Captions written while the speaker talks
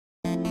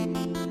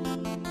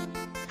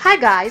Hi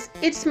guys,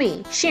 it's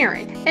me,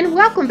 Sharon, and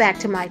welcome back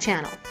to my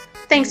channel.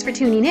 Thanks for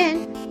tuning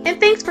in, and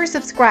thanks for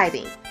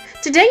subscribing.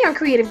 Today on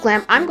Creative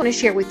Glam, I'm going to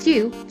share with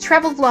you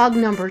travel vlog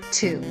number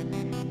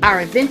 2, our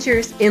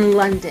adventures in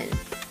London.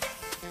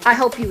 I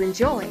hope you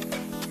enjoy.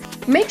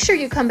 Make sure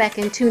you come back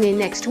and tune in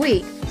next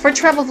week for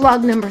travel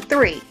vlog number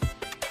 3,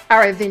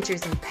 our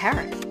adventures in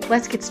Paris.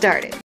 Let's get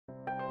started.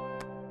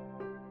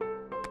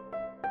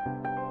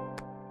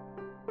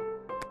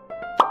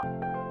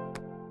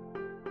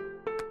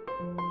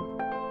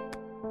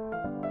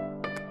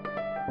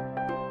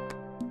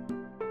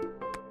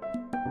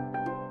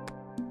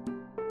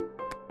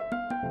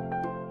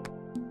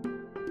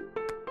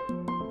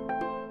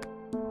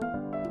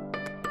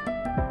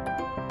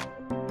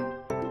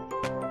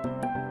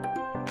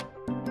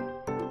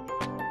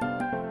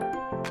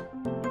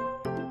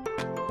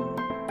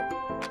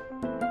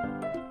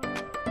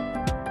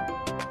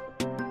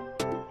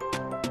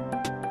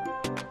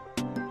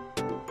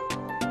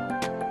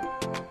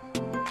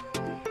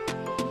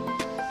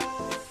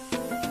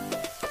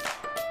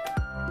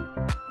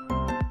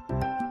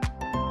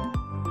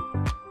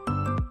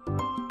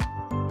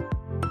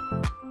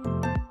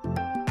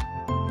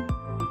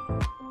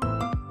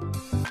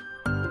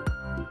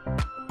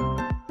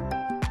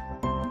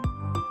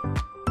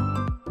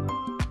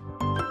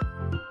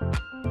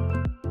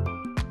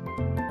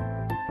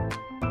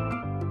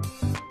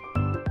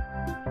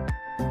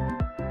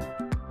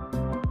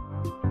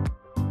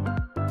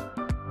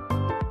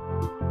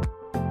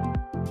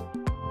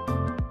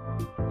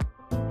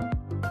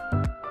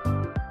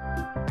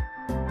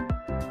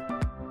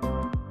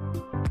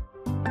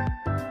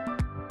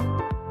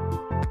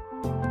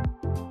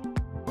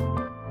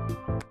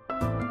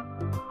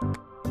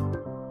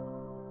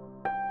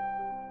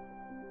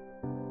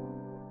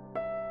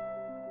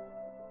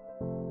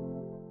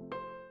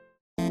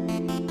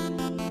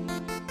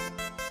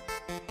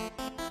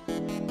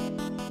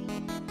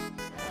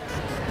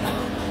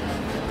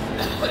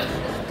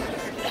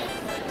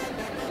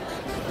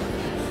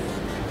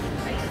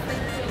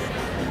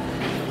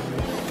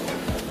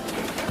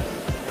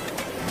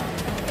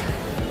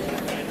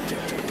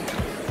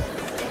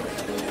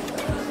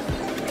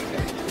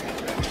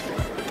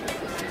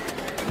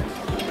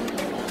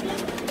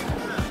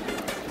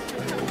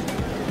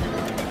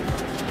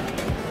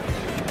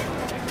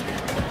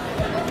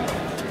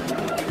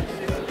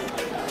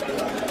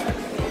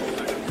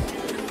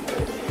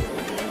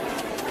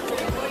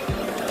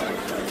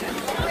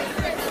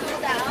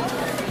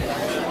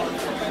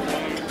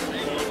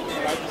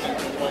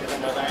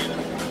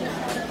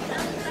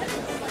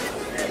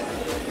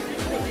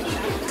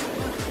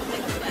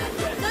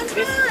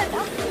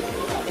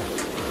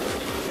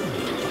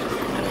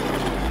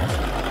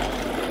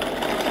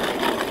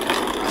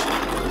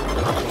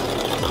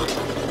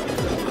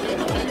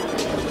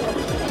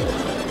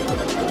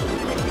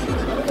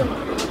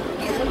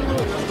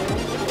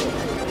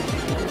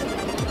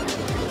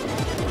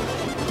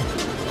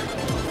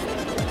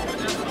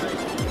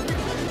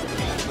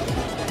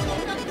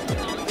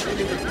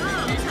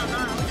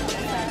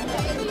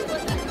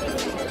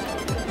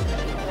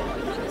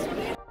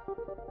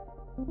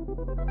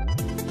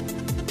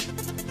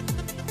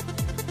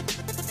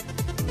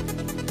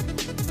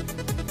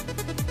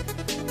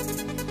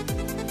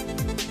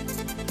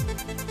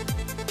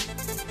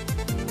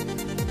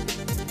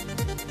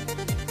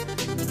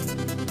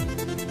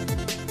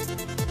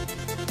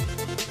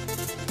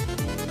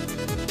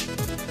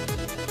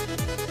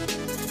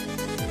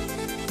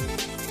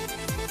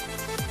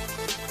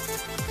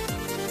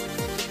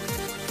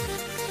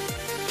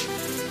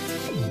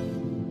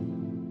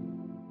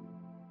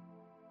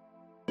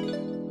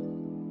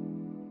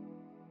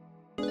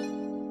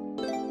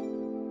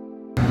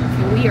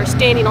 We are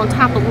standing on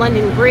top of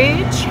London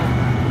Bridge.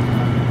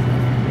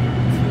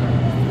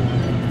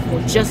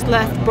 We just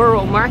left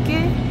Borough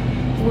Market,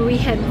 where we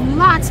had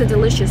lots of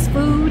delicious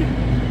food.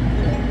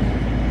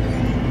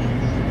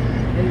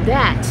 And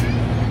that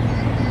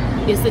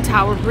is the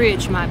Tower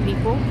Bridge, my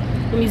people.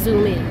 Let me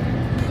zoom in.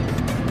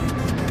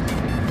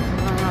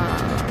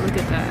 Look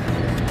at that.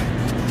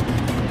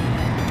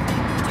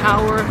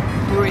 Tower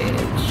Bridge.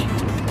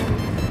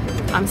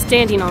 I'm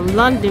standing on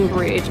London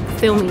Bridge,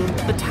 filming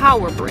the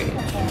Tower Bridge.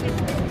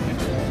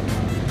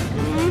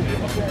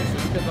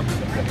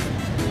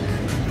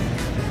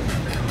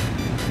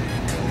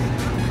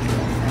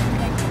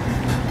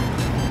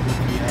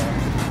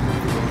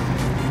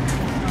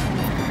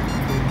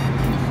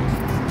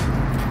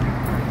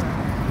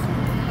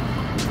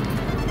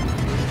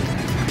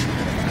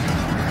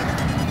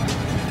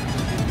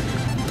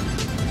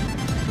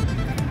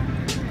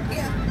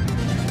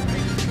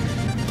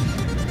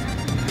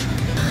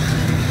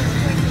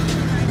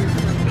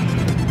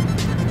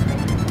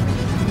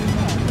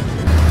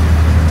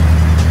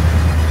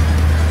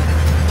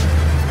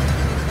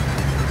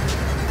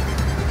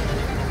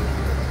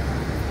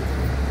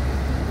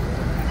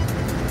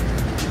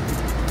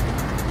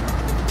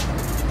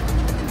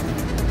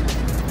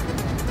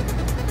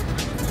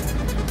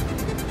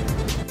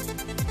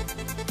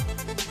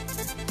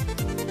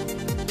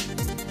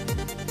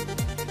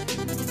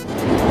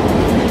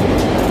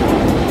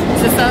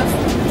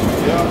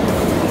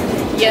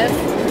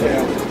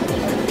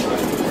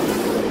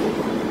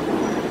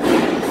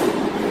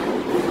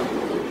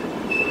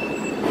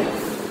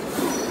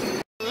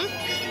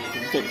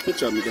 take a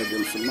picture of me, gotta give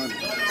him some money.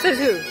 Says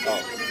who?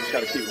 Oh, just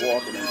gotta keep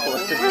walking and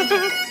collecting.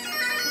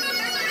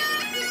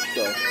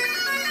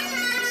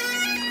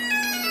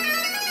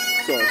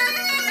 So.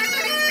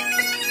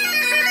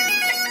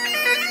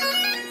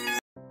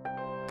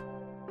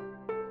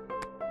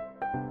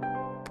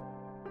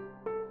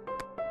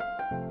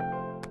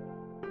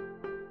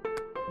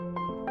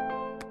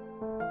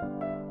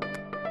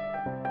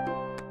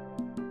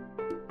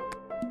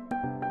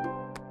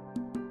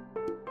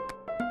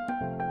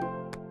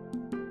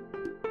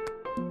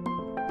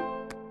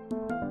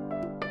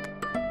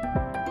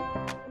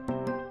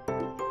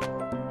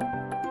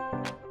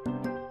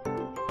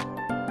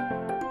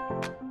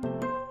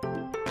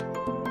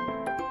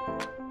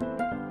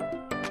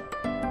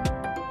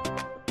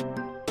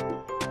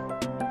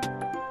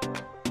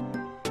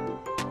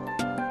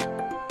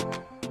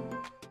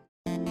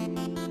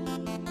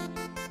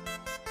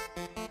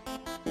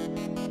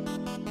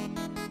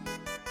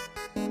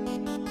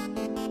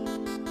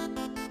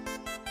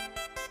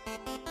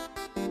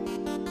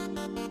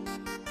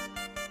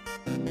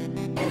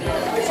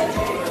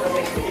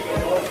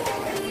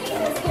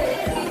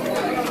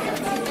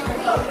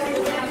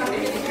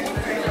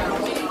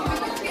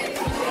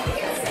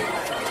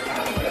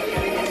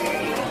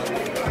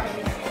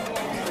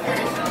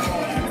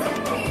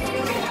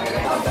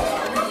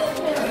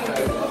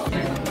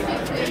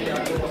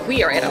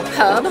 We are at a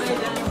pub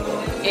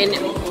in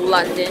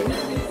London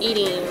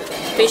eating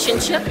fish and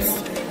chips.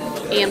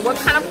 And what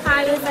kind of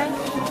pie is that?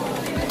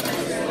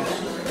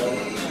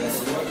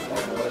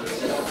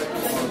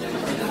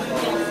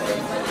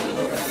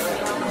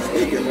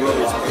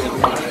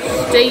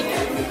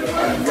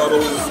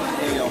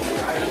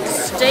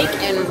 Steak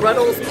and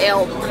Ruddles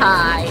ale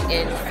pie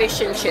and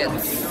fish and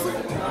chips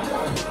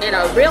in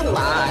a real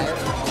live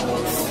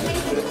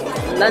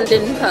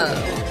London pub.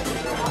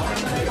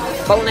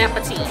 Bon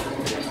appetit.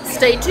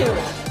 Stay tuned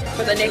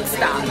for the next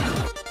stop.